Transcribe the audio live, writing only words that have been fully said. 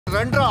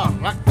రండ్రా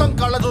రక్తం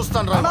కళ్ళ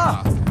చూస్తాను రా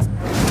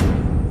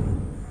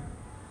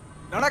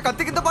నానా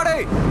కత్తి కింద పడే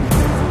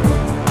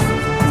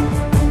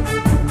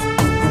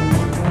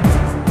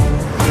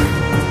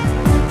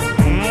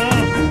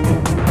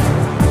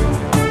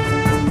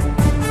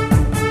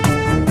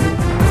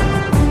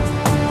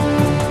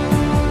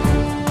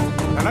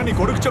నానా నీ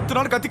కొడుకు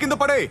చెప్తున్నాను కత్తి కింద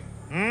పడే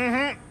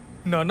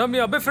నాన్న మీ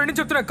అబ్బాయి ఫ్రెండ్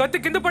చెప్తున్నా కత్తి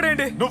కింద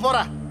పడేయండి. నువ్వు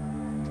పోరా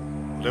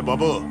లే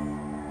బాబు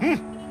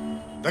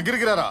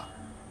దగ్గరికి రారా.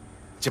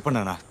 చెప్పండి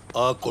నాన్న.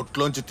 ఆ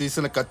కొట్లోంచి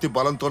తీసిన కత్తి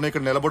బలంతోనే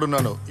ఇక్కడ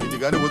నిలబడున్నాను. ఇది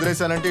గాని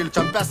వదిలేశానంటే వీళ్ళు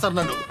చంపేస్తారు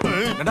నన్ను.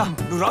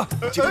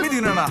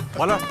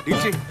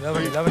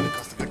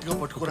 గట్టిగా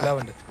పట్టుకోరా.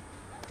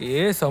 ఏ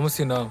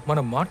సమస్యనా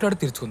మనం మాట్లాడి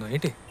తీర్చుకుందాం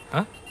ఏంటి?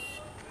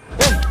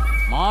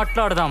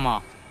 మాట్లాడదామా?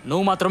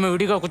 నువ్వు మాత్రమే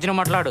విడిగా కూర్చుని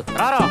మాట్లాడు.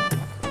 రారా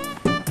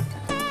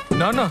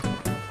నాన్న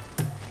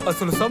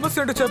అసలు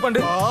సమస్య ఏంటో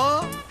చెప్పండి.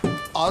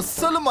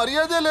 అస్సలు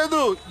మర్యాదే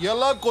లేదు.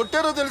 ఎలా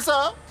కొట్టారో తెలుసా?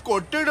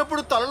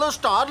 కొట్టేటప్పుడు తలలో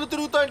స్టార్లు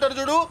తిరుగుతాయంటారు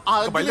చూడు.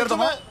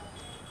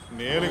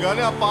 నేను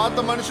గాని ఆ పాత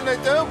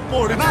మనిషినైతే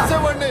పొడి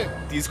చేసేవాడిని.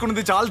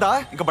 తీసుకున్నది చాలదా?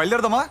 ఇంకా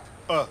బయలుదేరదామా?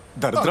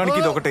 దరిద్రానికి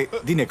ఇది ఒకటే.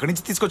 దీన్ని ఎక్కడి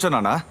నుంచి తీసుకొచ్చా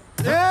నాన్న?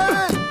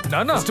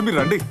 మీరు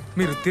రండి.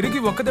 మీరు తిరిగి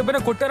ఒక్క దెబ్బన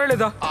కొట్టారా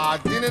లేదా?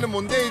 అది నేను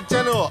ముందే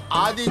ఇచ్చాను.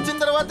 అది ఇచ్చిన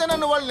తర్వాత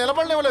నన్ను వాళ్ళు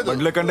నిలబడలేవలేదు.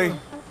 ఎక్కండి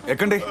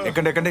ఎక్కండి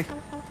ఎక్కండి ఎక్కండి.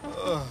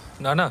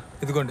 నానా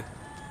ఇదిగోండి.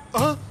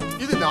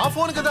 ఇది నా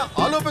ఫోన్ కదా,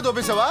 ఆలోపే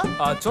దొబ్బేసావా?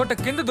 ఆ చోట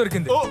కింద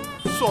దొరికింది.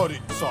 Sorry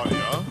sorry.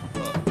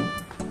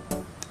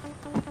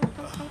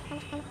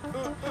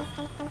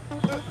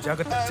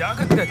 జాగ్రత్త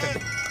జాగ్రత్తగా.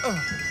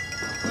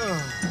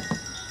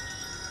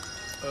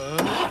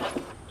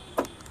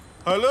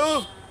 హలో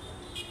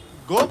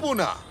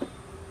గోపునా,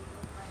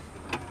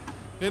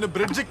 నేను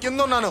బ్రిడ్జ్ కింద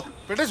ఉన్నాను.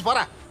 పెట్టేసి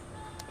పరా.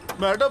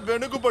 మేడం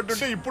వెనుక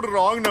పట్టుంటే ఇప్పుడు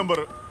రాంగ్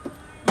నెంబర్.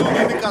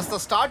 దీన్ని కాస్త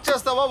స్టార్ట్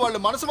చేస్తావా? వాళ్ళు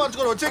మనసు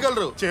మార్చుకొని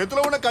వచ్చేయగలరు.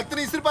 చేతిలో ఉన్న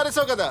కత్తిని ఇసిరి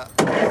పారేసావు కదా.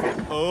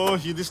 ఓ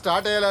ఇది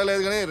స్టార్ట్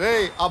అయ్యేలాగలేదు కానీ రే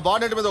ఆ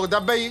బాడెట్ మీద ఒక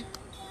దెబ్బ అయ్యి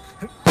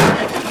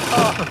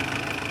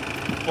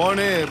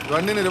పోనీ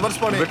రండిని రివర్స్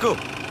పోనీ.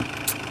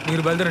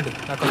 మీరు బయలుదేరండి,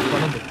 నాకు ఒక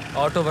పని ఉంది.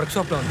 ఆటో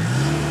వర్క్షాప్లో ఉంది.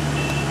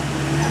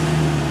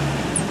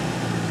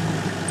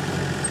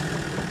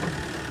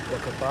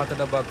 ఒక పాత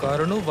డబ్బా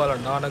కారును వాళ్ళ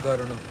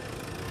నాన్నగారును.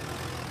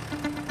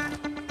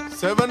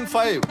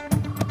 75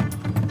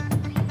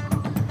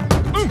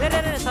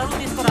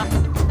 తీసుకురా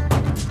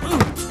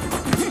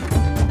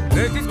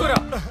తీసుకురా.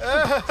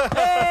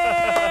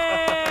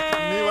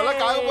 నీ వల్ల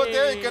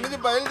కాకపోతే ఇక్కడి నుంచి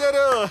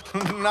బయలుదేరు.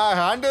 నా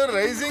హ్యాండ్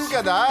రైజింగ్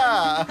కదా.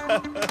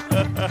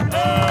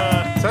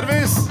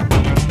 సర్వీస్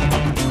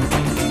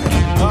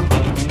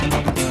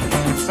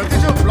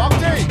సతీష్ బ్లాక్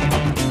చేయి.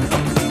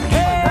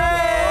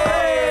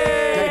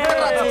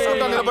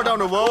 చూసుకుంటా నిలబడ్డావు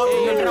నువ్వు.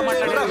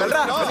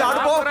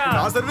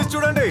 సర్వీస్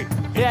చూడండి.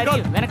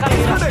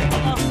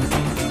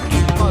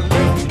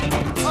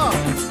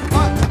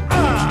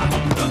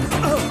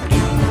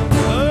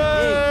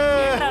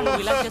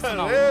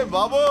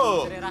 బాబు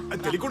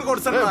తెలియకుండా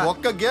కొడుతాను.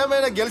 ఒక్క గేమ్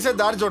అయినా గెలిచే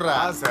దారి చూడరా.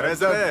 సరే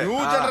సరే. న్యూ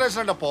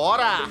జనరేషన్ అంట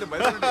పోరా.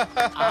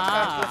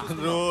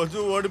 రోజు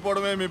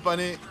ఓడిపోవడమే మీ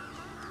పని.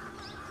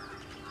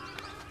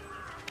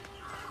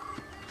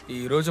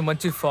 ఈ రోజు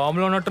మంచి ఫామ్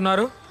లో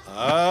ఉన్నట్టున్నారు.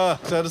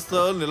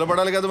 సరుస్తో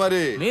నిలబడాలి కదా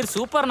మరి. మీరు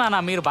సూపర్ నాన్న,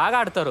 మీరు బాగా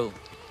ఆడతారు.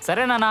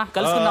 సరే నాన్న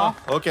కలుసుకుందాం.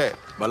 ఓకే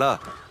బలా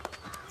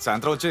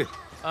సాయంత్రం వచ్చి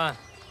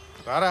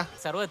రారా.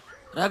 సర్వత్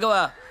రాఘవ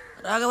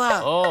రాఘవ.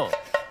 ఓ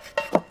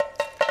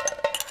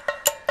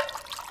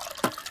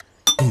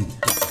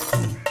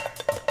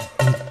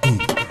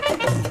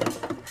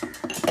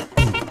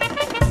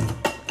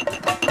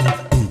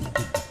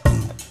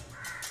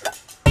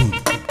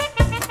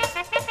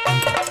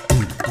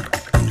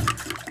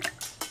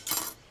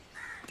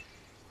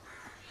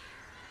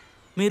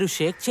మీరు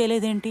షేక్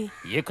చేయలేదేంటి?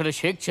 ఇక్కడ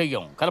షేక్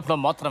చెయ్యం, కలపడం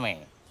మాత్రమే.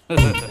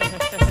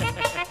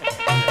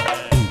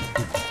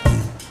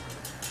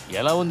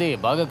 ఎలా ఉంది?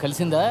 బాగా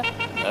కలిసిందా?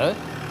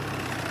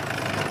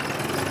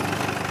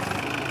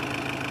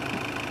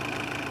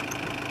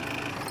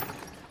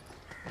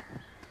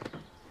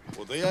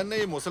 ఉదయాన్నే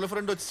ఈ ముసలి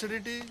ఫ్రెండ్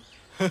వచ్చేసాడేంటి?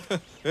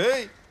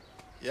 ఏయ్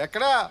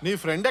ఎక్కడా నీ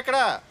ఫ్రెండ్?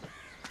 ఎక్కడా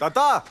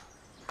తాతా?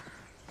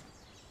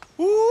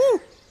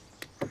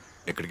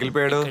 ఎక్కడికి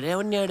వెళ్ళిపోయాడు?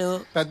 ఉన్నాడు.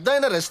 పెద్ద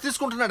ఆయన రెస్ట్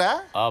తీసుకుంటున్నాడా?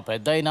 ఆ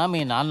పెద్ద అయినా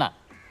మీ నాన్న.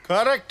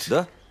 కరెక్ట్,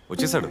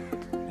 వచ్చేసాడు.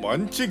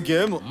 మంచి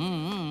గేమ్.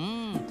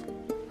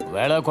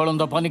 వేళాకోళం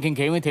తప్ప నీకు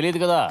ఇంకేమీ తెలియదు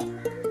కదా.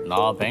 నా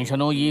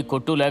పెన్షన్ ఈ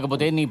కొట్టు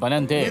లేకపోతే నీ పని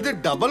అంతే. ఇది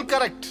డబుల్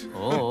కరెక్ట్.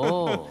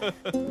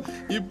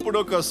 ఇప్పుడు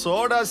ఒక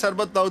సోడా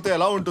షర్బత్ తాగితే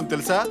ఎలా ఉంటుంది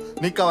తెలుసా?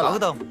 నీకు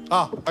కావాలా?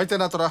 అయితే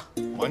నాతో రా.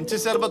 మంచి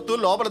షర్బత్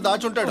లోపల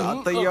దాచుంటాడు.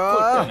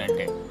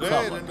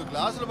 2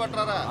 గ్లాసులు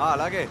పట్టరా.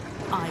 అలాగే.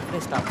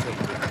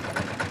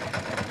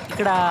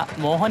 ఇక్కడ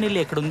మోహన్ ఇల్లు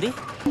ఎక్కడుంది?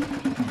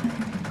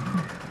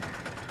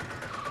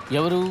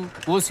 ఎవరు?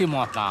 ఊసి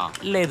మోహన్?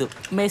 లేదు,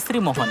 మేస్త్రి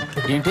మోహన్.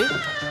 ఏంటి?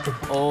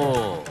 ఓ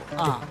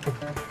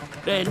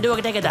రెండు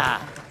ఒకటే కదా.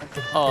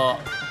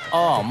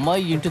 ఆ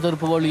అమ్మాయి ఇంటి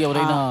తరపు వాళ్ళు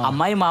ఎవరైనా?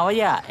 అమ్మాయి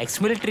మావయ్య, ఎక్స్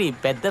మిలిటరీ,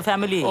 పెద్ద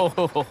ఫ్యామిలీ.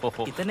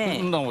 ఇతనే.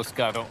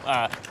 నమస్కారం.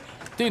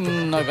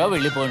 తిన్నగా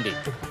వెళ్ళిపోండి.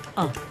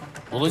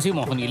 ఊసి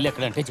మోహన్ ఇల్లు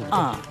ఎక్కడంటే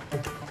చెప్పు.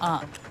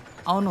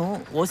 అవును,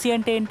 ఓసీ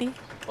అంటే ఏంటి?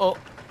 ఓ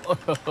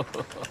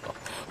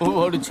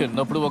వాడు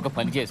చిన్నప్పుడు ఒక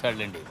పని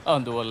చేశాడులేండి,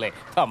 అందువల్లే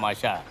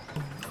తమాషా.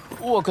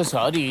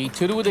 ఒకసారి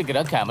చెరువు దగ్గర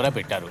కెమెరా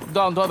పెట్టారు.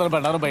 దాంతో అతని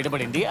బండారం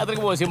బయటపడింది.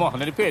 అతనికి ఓసీ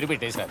మోహన్ అని పేరు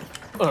పెట్టేశారు.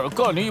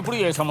 కానీ ఇప్పుడు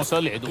ఏ సమస్య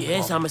లేదు. ఏ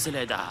సమస్య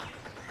లేదా?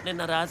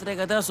 నిన్న రాత్రే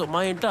కదా సుమా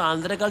ఇంట్లో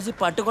అందరూ కలిసి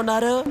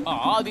పట్టుకున్నారు.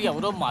 అది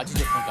ఎవరో మార్చి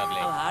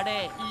చెప్పుకుంటారులే. ఆడే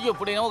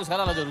ఎప్పుడైనా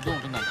ఒకసారి అలా జరుగుతూ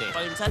ఉంటుందంటే.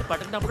 పోయినసారి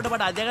పట్టుకున్నప్పుడు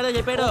వాడు అదే కదా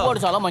చెప్పాడు.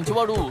 వాడు చాలా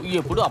మంచివాడు,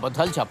 ఎప్పుడు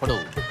అబద్ధాలు చెప్పడు.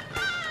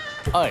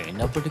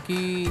 అయినప్పటికీ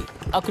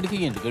అక్కడికి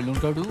ఎందుకు వెళ్ళి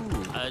ఉంటాడు?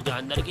 అది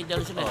అందరికీ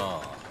తెలుసులే.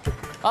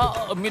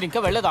 మీరు ఇంకా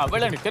వెళ్ళదా?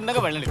 వెళ్ళండి,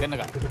 తిన్నగా వెళ్ళండి,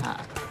 తిన్నగా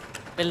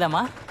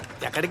వెళ్దామా?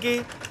 ఎక్కడికి?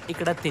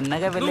 ఇక్కడ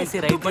తిన్నగా వెళ్ళేసి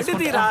రైట్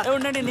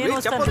ఉండండి, నేను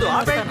వస్తాను.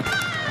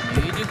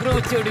 మీ దగ్గర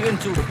వచ్చి అడిగాను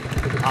చూడు,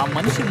 ఆ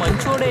మనిషి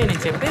మంచోడే,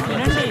 నేను చెప్పేది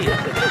వినండి.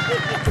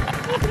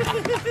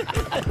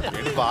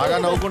 బాగా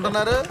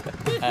నవ్వుకుంటున్నారు.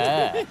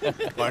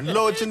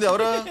 బండిలో వచ్చింది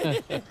ఎవరు?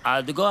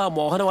 అదిగో ఆ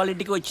మోహన్ వాళ్ళ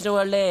ఇంటికి వచ్చిన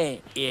వాళ్ళే.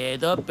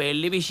 ఏదో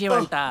పెళ్లి విషయం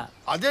అంట.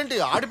 అదేంటి,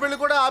 ఆడపెళ్లి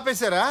కూడా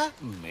ఆపేశారా?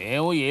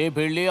 మేము ఏ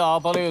పెళ్లి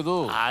ఆపలేదు.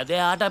 అదే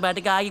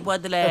ఆటోమేటిక్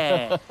ఆగిపోద్దులే.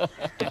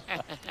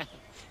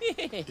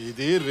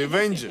 ఇది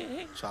రివెంజ్,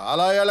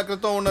 చాలా ఏళ్ల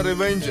క్రితం ఉన్న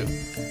రివెంజ్.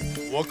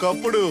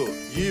 ఒకప్పుడు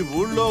ఈ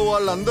ఊళ్ళో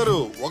వాళ్ళందరూ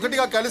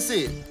ఒకటిగా కలిసి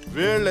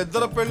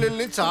వీళ్ళిద్దరు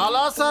పెళ్లిల్ని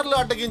చాలా సార్లు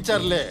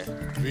అడ్డగించారులే.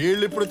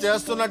 వీళ్ళిప్పుడు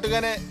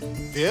చేస్తున్నట్టుగానే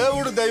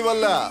దేవుడు దయ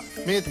వల్ల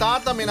మీ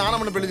తాత మీ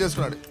నాన్నమ్మని పెళ్లి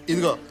చేసుకున్నాడు.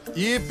 ఇదిగో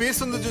ఈ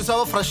పీస్ ఉంది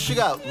చూసావా, ఫ్రెష్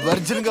గా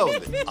వర్జిన్ గా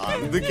ఉంది.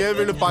 అందుకే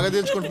వీళ్ళు పగ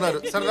తీర్చుకుంటున్నారు.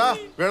 సరేరా,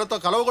 వీళ్ళతో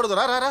కలవకూడదు.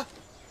 రా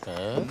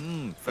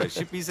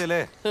ఫ్రెష్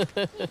పీసేలే.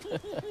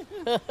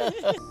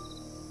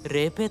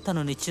 రేపే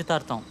తను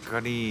నిశ్చితార్థం.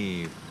 కానీ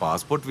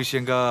పాస్పోర్ట్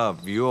విషయంగా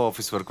విఓ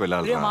ఆఫీస్ వరకు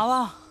వెళ్ళాలి. మావా,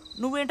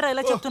 నువ్వేంట్రా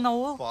ఇలా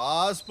చెప్తున్నావు?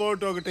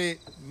 పాస్పోర్ట్ ఒకటి,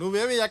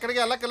 నువ్వేమి ఎక్కడికి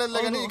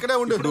వెళ్ళక్కర్లేదులే కానీ ఇక్కడే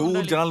ఉండు.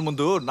 ఇప్పుడు జనాల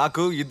ముందు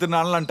నాకు 2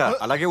 నాన్నలంట,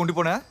 అలాగే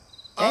ఉండిపోనా?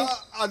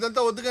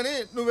 అదంతా వద్దు కానీ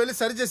నువ్వు వెళ్ళి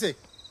సరి చేసేయ్.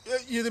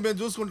 ఇది మేము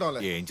చూసుకుంటాంలే.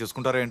 ఏం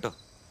చూసుకుంటారో ఏంటో.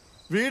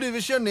 వీడి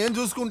విషయం నేను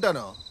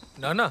చూసుకుంటాను.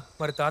 నాన్న,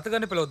 మరి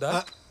తాతగారిని పిలవద్దా?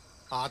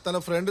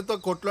 అతను ఫ్రెండ్ తో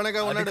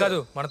కొట్లోనేగా ఉన్నాడు. కాదు,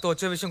 మనతో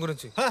వచ్చే విషయం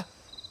గురించి.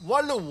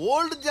 వాళ్ళు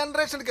ఓల్డ్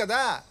జనరేషన్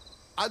కదా,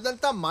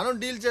 అదంతా మనం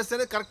డీల్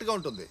చేస్తేనే కరెక్ట్ గా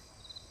ఉంటుంది.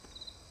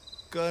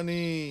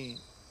 కానీ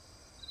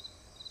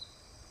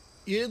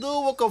ఏదో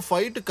ఒక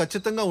ఫైట్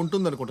ఖచ్చితంగా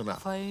ఉంటుంది అనుకుంటున్నా.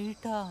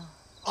 ఫైటా?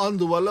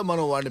 అందువల్ల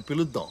మనం వాడిని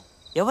పిలుద్దాం.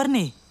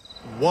 ఎవరిని?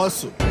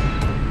 వాసు.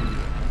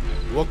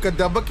 ఒక్క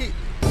దెబ్బకి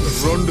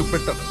 2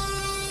 పెట్టను.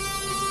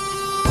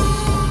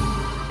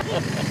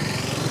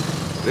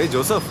 రే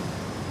జోసఫ్,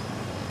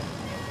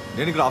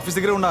 నేను ఇక్కడ ఆఫీస్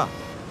దగ్గరే ఉన్నా.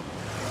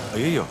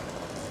 అయ్యో,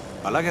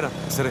 అలాగేరా.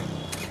 సరే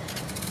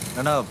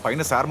నాన్న,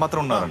 పైన సార్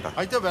మాత్రం ఉన్నారంట.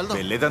 అయితే వెళ్దాం.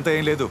 వెళ్ళేదంతా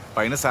ఏం లేదు,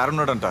 పైన సార్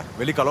ఉన్నాడంట,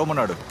 వెళ్ళి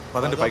కలవమన్నాడు.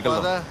 పదండి పైకి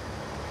వెళ్దాం.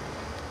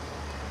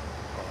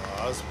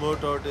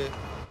 పాస్పోర్ట్ ఒకటి.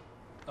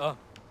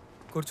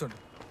 కూర్చోండి.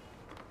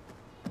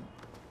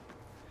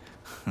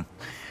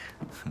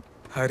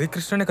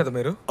 హరికృష్ణనే కదా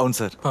మీరు? అవును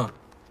సార్.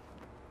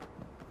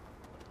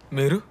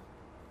 మీరు?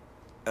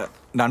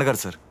 నాన్నగారు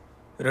సార్.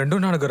 2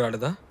 నాన్నగారు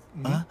ఆడదా?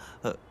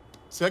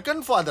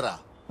 సెకండ్ ఫాదరా?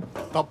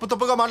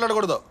 తప్పుగా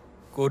మాట్లాడకూడదు.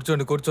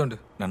 కూర్చోండి కూర్చోండి.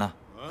 నాన్న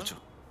కూర్చో.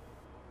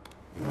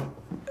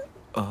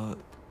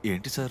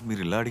 ఏంటి సార్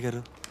మీరు ఇలా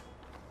అడిగారు?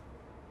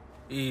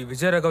 ఈ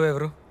విజయరాఘవ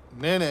ఎవరు?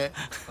 నేనే.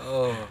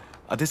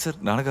 అదే సార్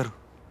నాన్నగారు.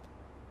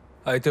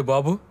 అయితే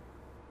బాబు?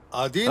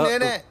 అది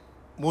నేనే.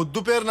 ముద్దు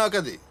పేరు నాకు,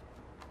 అది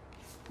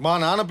మా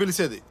నాన్న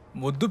పిలిచేది.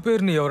 ముద్దు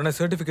పేరుని ఎవరైనా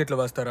సర్టిఫికెట్లో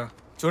వేస్తారా?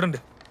 చూడండి,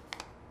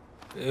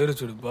 పేరు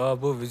చూడు,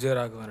 బాబు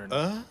విజయరాఘవ.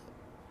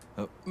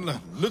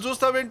 నన్ను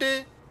చూస్తావేంటి?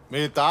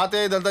 మీ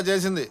తాతయ్య ఇదంతా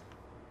చేసింది.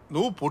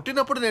 నువ్వు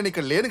పుట్టినప్పుడు నేను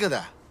ఇక్కడ లేను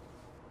కదా.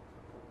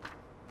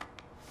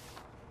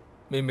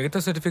 మీ మిగతా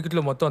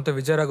సర్టిఫికెట్లో మొత్తం అంతా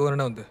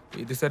విజయరాఘవనే ఉంది.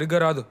 ఇది సరిగ్గా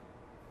రాదు.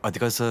 అది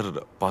కాదు సార్,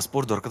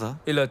 పాస్పోర్ట్ దొరకదా?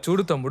 ఇలా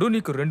చూడు తమ్ముడు,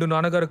 నీకు 2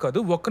 నాన్నగారు కాదు,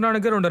 1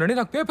 నాన్నగారు ఉండరని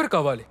నాకు పేపర్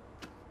కావాలి.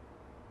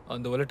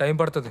 అందువల్ల టైం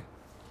పడుతుంది.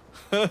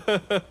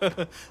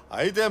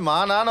 అయితే మా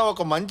నాన్న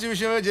ఒక మంచి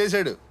విషయమే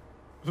చేశాడు.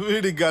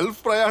 వీడి గల్ఫ్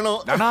ప్రయాణం.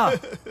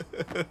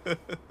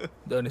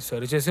 దాన్ని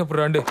సరి చేసేప్పుడు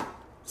రండి.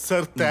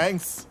 Sir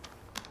thanks.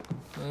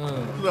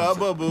 రా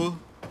బాబు,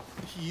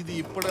 ఇది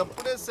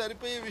ఇప్పుడప్పుడే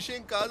సరిపోయే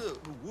విషయం కాదు.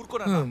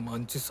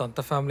 మంచి సొంత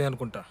ఫ్యామిలీ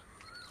అనుకుంటా.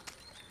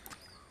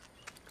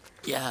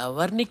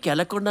 ఎవరిని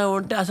కెలకుండా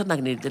ఉంటే అసలు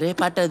నాకు నిద్రే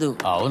పట్టదు.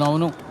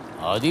 అవునవును,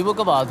 అది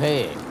ఒక బాధే.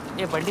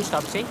 ఏ బండి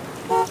స్టాప్ చేయి.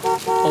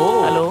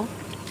 హలో,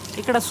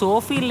 ఇక్కడ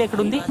సోఫీ ఇల్లు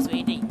ఎక్కడుంది?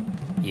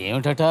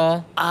 ఏమిటట?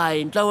 ఆ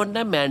ఇంట్లో ఉన్న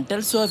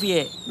మెంటల్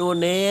సోఫీయే. నువ్వు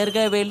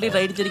నేరుగా వెళ్ళి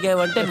రైట్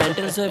తిరిగావంటే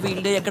మెంటల్ సోఫీ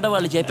ఇల్లు ఎక్కడ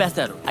వాళ్ళు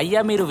చెప్పేస్తారు.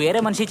 అయ్యా, మీరు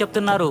వేరే మనిషి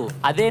చెప్తున్నారు.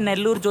 అదే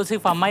నెల్లూరు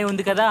జోసెఫ్ అమ్మాయి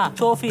ఉంది కదా,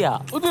 సోఫియా.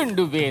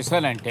 2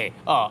 వేసానంటే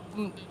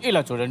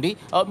ఇలా చూడండి,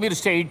 మీరు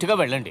స్ట్రైట్ గా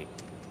వెళ్ళండి.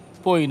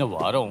 పోయిన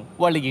వారం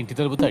వాళ్ళ ఇంటి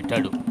తలుపు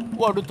తట్టాడు,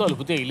 వాడు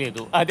తలుపు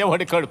తీయలేదు. అదే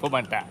వాడి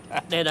కడుపుమంట.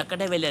 నేను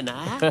అక్కడే వెళ్ళానా?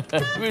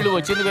 వీళ్ళు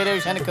వచ్చింది వేరే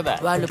విషయానికి కదా.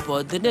 వాళ్ళు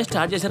పొద్దున్నే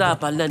స్టార్ట్ చేశారు ఆ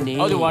పనులన్నీ.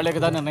 అది వాళ్ళే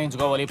కదా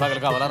నిర్ణయించుకోవాలి,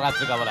 పగలు కావాలా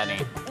రాత్రి కావాలని.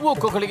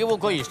 ఒక్కొక్కరికి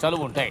ఒక్కో ఇష్టాలు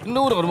ఉంటాయి.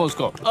 నువ్వు నోరు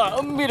మూసుకో,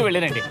 మీరు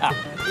వెళ్ళినండి.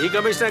 ఈ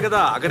కమిషనర్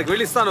కదా, అక్కడికి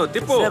వెళ్ళి ఇస్తాను.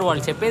 తిప్పు.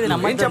 వాళ్ళు చెప్పేది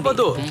ఏం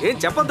చెప్పొద్దు, ఏం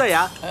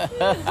చెప్పొద్దయ్యా.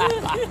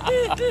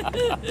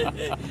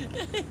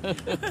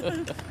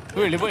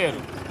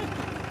 వెళ్ళిపోయారు.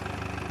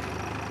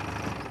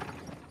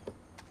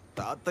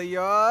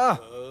 తాతయ్యా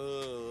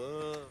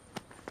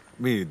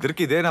మీ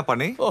ఇద్దరికి ఇదేనా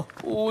పని?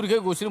 ఊరికే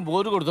కూర్చుని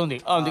బోరు కొడుతుంది,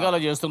 అందుకే అలా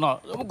చేస్తున్నా.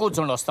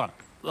 కూర్చోండి, వస్తాను.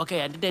 ఒక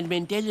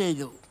ఎంటర్టైన్మెంటే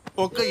లేదు.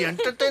 ఒక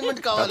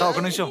ఎంటర్టైన్మెంట్ కావాలి. ఒక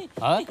నిమిషం.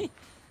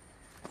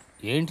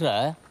 ఏంట్రా?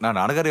 నా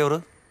నాన్నగారు ఎవరు?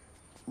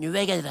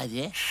 నువ్వే కదా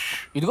రాజే.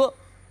 ఇదిగో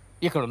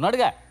ఇక్కడ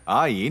ఉన్నాడుగా.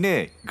 ఈయనే.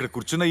 ఇక్కడ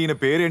కూర్చున్న ఈయన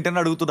పేరు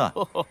ఏంటని అడుగుతున్నా.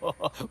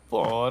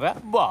 పోరా,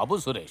 బాబు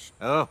సురేష్.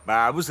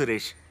 బాబు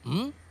సురేష్.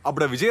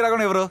 అప్పుడు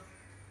విజయరాఘవన్ ఎవరు?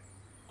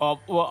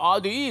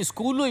 అది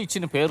స్కూల్లో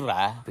ఇచ్చిన పేరురా.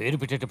 పేరు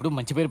పెట్టేటప్పుడు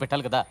మంచి పేరు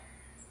పెట్టాలి కదా.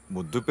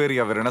 ముద్దు పేరు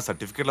ఎవరైనా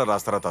సర్టిఫికెట్లో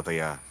రాస్తారా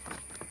తాతయ్య?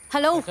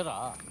 హలో,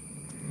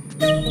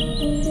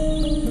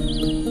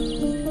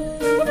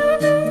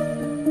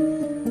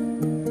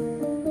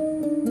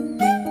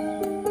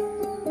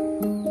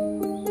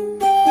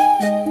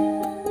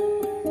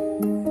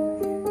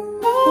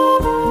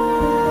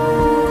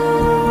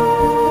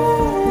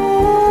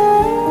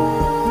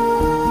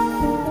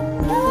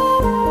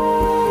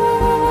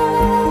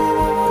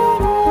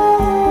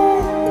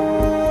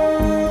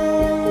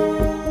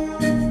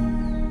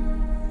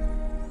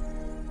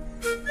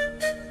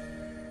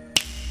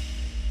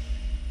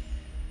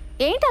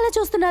 ఏంటి అలా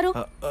చూస్తున్నారు?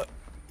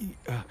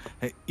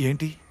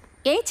 ఏంటి?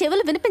 ఏ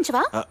చెవులు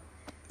వినిపించవా?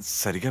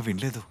 సరిగా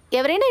వినలేదు.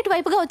 ఎవరైనా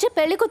ఇటువైపుగా వచ్చి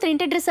పెళ్లి కూతురు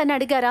ఇంటి డ్రెస్ అని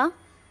అడిగారా?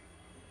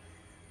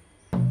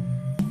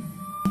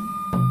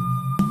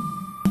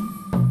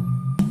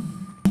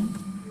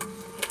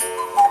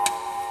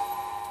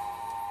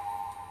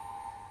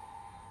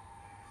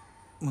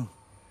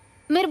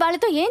 మీరు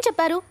వాళ్ళతో ఏం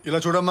చెప్పారు?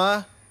 ఇలా చూడమ్మా,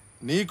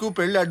 నీకు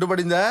పెళ్లి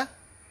అడ్డుపడిందా?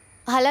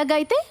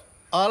 అలాగైతే?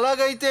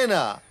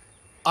 అలాగైతేనా?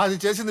 అది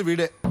చేసింది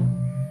వీడే.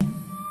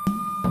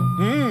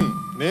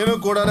 నేను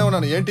కూడానే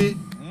ఉన్నాను. ఏంటి?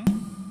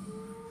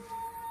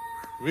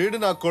 వీడు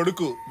నా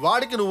కొడుకు,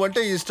 వాడికి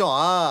నువ్వంటే ఇష్టం,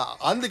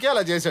 అందుకే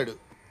అలా చేశాడు.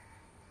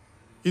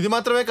 ఇది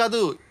మాత్రమే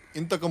కాదు,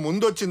 ఇంతకు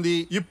ముందు వచ్చింది,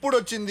 ఇప్పుడు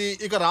వచ్చింది,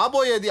 ఇక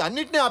రాబోయేది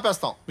అన్నిటినీ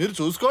ఆపేస్తాం. మీరు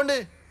చూసుకోండి.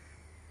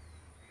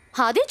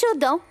 అది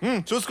చూద్దాం.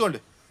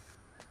 చూసుకోండి.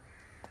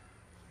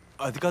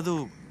 అది కాదు.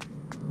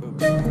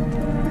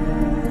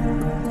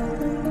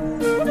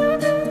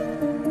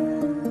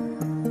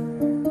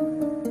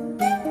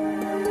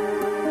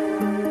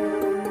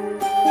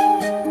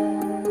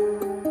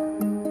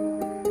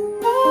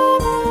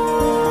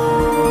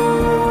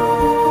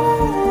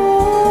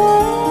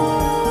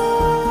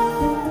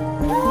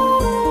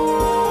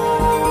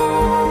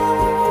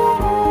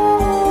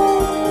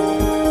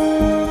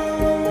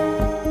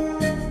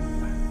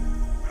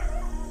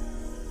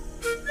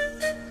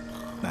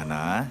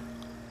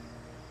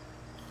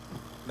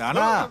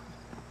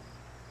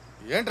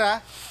 ఏంట్రా,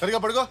 సరిగా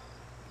పడుకో.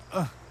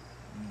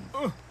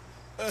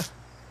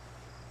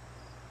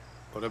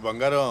 ఒరే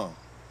బంగారం,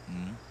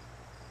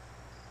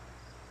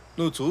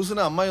 నువ్వు చూసిన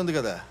అమ్మాయి ఉంది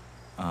కదా,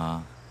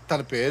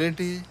 తన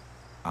పేరేంటి?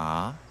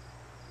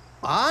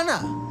 ఆనా?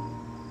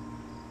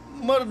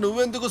 మరి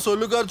నువ్వెందుకు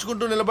సొల్లు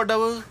కార్చుకుంటూ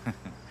నిలబడ్డావు?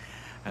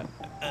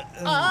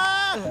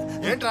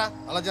 ఏంట్రా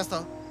అలా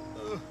చేస్తావు?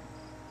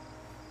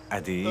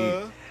 అది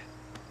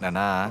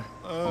నానా,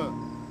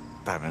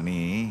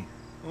 తనని.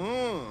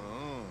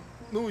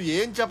 నువ్వు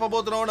ఏం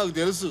చెప్పబోతున్నావో నాకు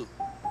తెలుసు.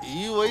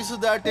 ఈ వయసు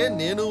దాటే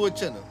నేను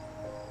వచ్చాను.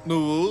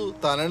 నువ్వు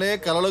తననే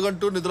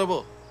కలలుగంటూ నిద్రపో.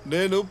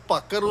 నేను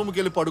పక్క రూమ్కి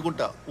వెళ్ళి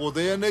పడుకుంటా.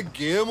 ఉదయాన్నే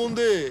గేమ్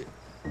ఉంది.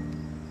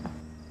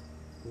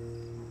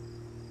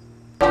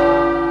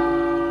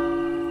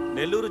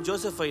 నెల్లూరు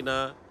జోసెఫ్ అయినా,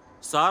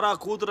 సారా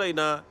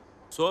కూతురైనా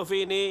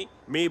సోఫీని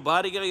మీ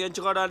భార్యగా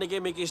ఎంచుకోవడానికి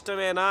మీకు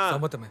ఇష్టమేనా?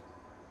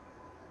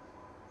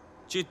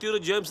 చిత్తూరు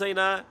జేమ్స్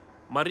అయినా,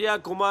 మరియా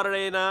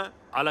కుమారుడైనా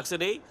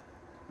అలక్స్ని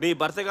నీ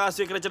భర్తగా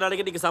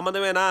స్వీకరించడానికి నీకు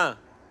సంబంధమేనా?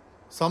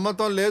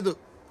 సమ్మతం లేదు.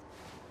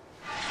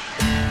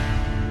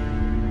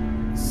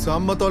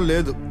 సమ్మతం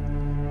లేదు.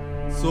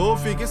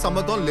 సోఫీకి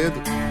సమ్మతం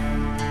లేదు.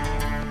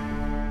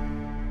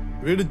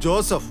 వీడు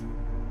జోసెఫ్,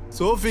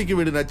 సోఫీకి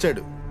వీడు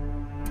నచ్చాడు.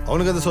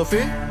 అవును కదా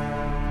సోఫీ?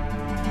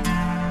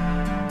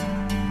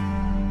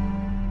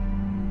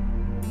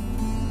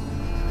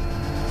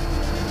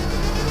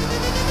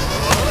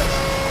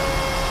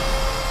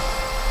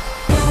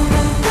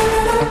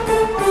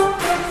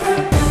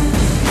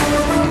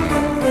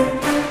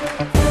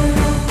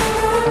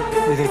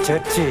 ఇది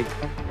చర్చి.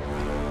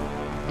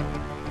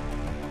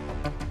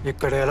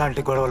 ఇక్కడ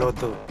ఎలాంటి గొడవలు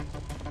వద్దు.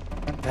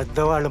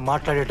 పెద్దవాళ్ళు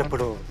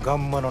మాట్లాడేటప్పుడు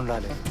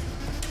గమ్మనుండాలి.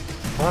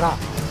 పోరా.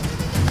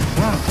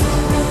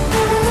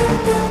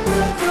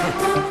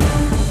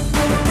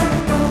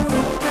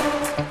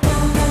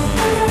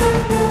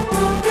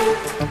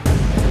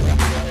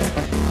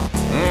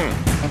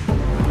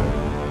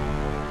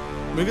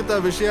 మిగతా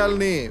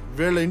విషయాల్ని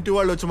వీళ్ళ ఇంటి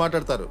వాళ్ళు వచ్చి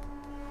మాట్లాడతారు.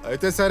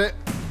 అయితే సరే,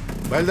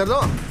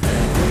 బయలుదేరదాం.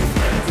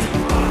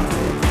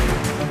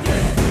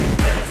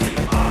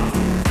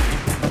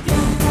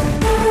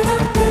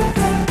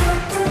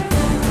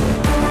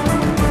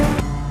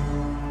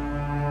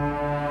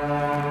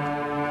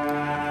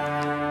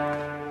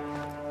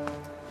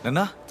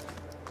 నాన్నా,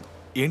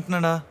 ఏంటి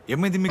నాన్నా,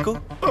 ఏమైంది మీకు?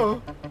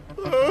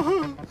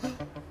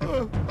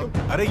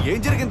 అరే ఏం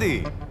జరిగింది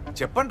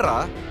చెప్పండి రా.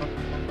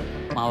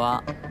 మావా,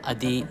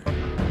 అది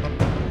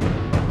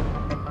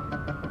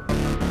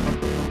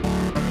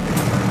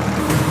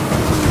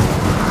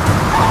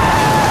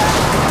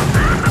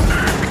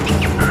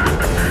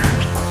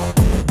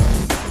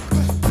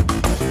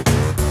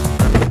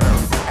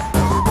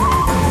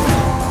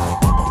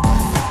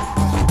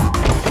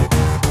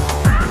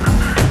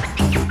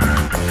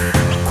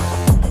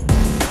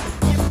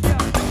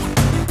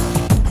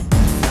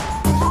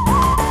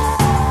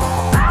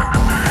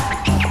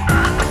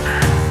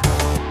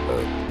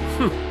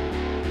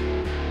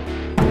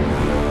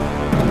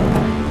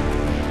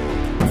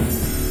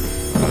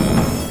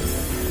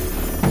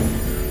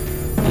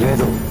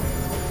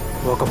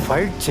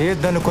ఫైట్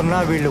చేయొద్దనుకున్నా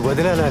వీళ్ళు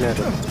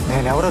వదిలేలేదు.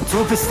 నేనెవరో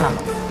చూపిస్తాను.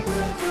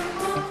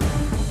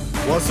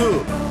 వాసు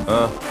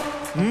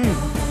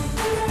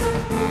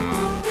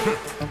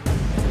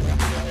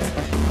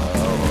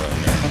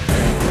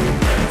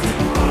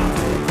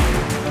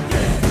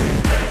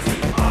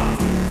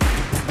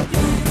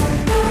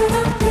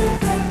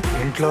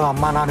ఇంట్లో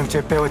అమ్మా నాన్నకు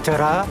చెప్పే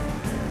వచ్చారా?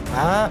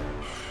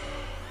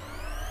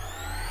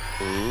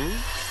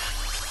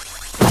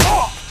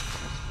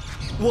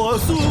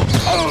 వాసు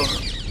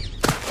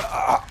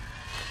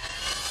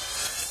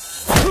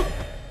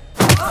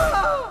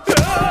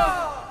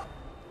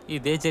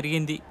ఇదే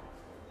జరిగింది.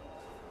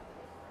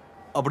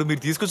 అప్పుడు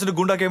మీరు తీసుకొచ్చిన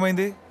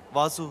గుండాకేమైంది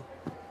వాసు?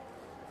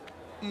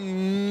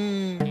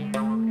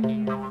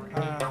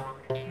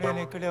 నేను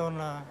ఇక్కడే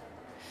ఉన్నా.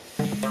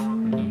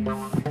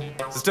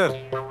 సిస్టర్,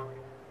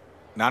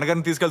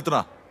 నాన్నగారిని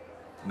తీసుకెళ్తున్నా.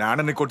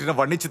 నాన్నని కొట్టిన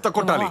వాడిని చిత్త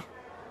కొట్టాలి.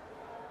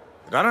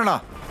 రానా?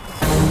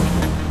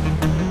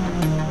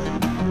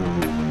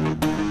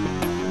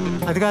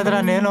 అది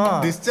కాదురా, నేను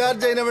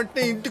డిశ్చార్జ్ అయిన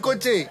వెంటనే ఇంటికి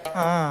వచ్చి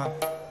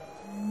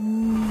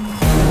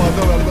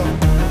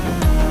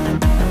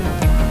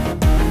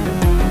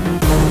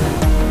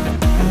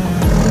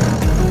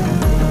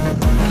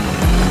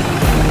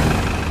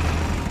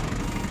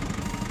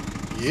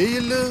ఏ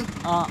ఇల్లు?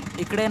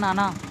 ఇక్కడే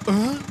నానా.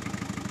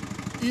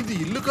 ఇది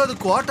ఇల్లు కాదు,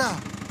 కోట.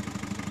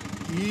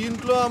 ఈ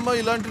ఇంట్లో అమ్మ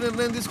ఇలాంటి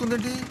నిర్ణయం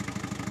తీసుకుందండి.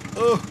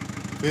 ఓహ్,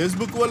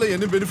 ఫేస్బుక్ వల్ల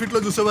ఎన్ని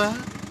బెనిఫిట్లో చూసావా?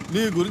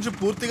 నీ గురించి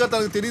పూర్తిగా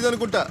తనకు తెలియదు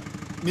అనుకుంటా.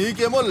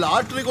 నీకేమో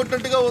లాటరీ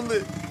కొట్టినట్టుగా ఉంది.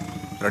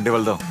 రండి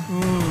వెళ్దాం.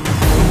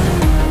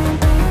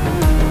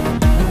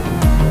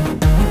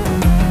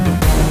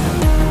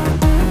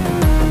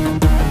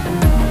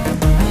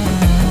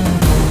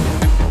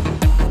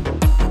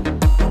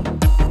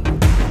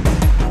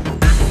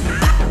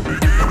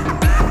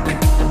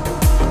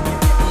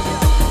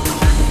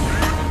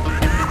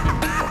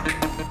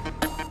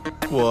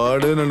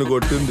 వాడే నన్ను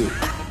కొట్టింది.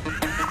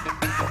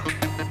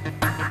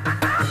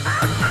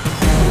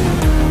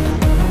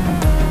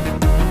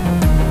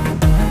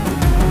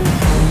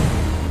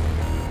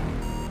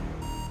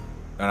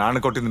 నాన్న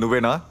కొట్టింది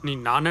నువ్వేనా? నీ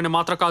నాన్నని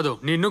మాత్రం కాదు,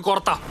 నిన్ను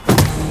కొడతా.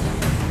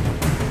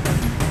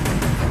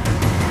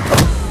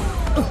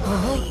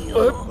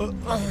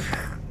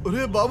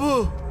 ఒరే బాబు,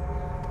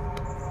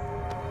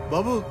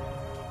 బాబు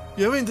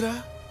ఏమైందిరా?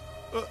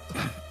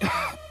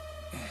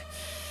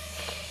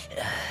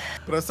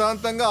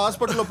 ప్రశాంతంగా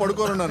హాస్పిటల్లో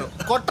పడుకోనున్నాను.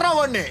 కొట్రా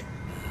వాడిని.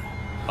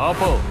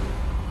 ఆపో,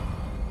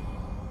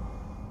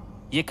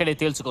 ఇక్కడే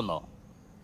తేల్చుకుందాం.